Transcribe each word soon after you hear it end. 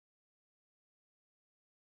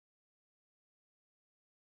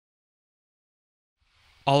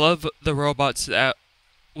All of the robots that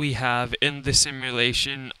we have in the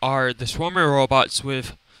simulation are the swarmer robots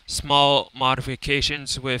with small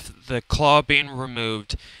modifications, with the claw being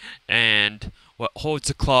removed and what holds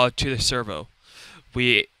the claw to the servo.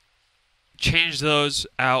 We change those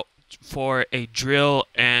out for a drill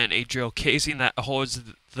and a drill casing that holds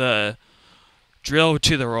the drill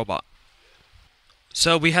to the robot.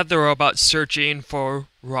 So we have the robot searching for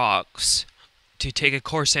rocks to take a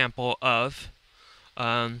core sample of.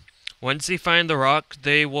 Um, Once they find the rock,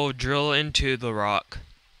 they will drill into the rock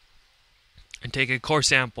and take a core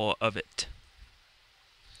sample of it.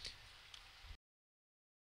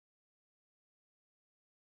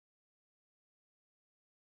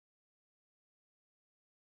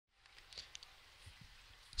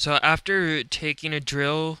 So after taking a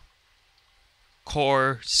drill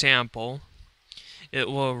core sample, it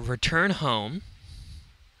will return home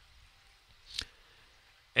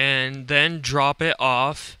and then drop it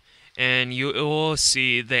off, and you will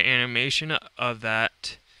see the animation of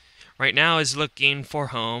that. Right now is looking for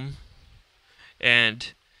home,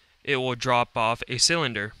 and it will drop off a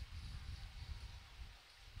cylinder.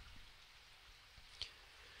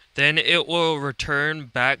 Then it will return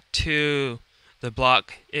back to the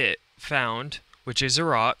block it found, which is a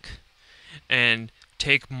rock, and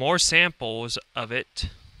take more samples of it.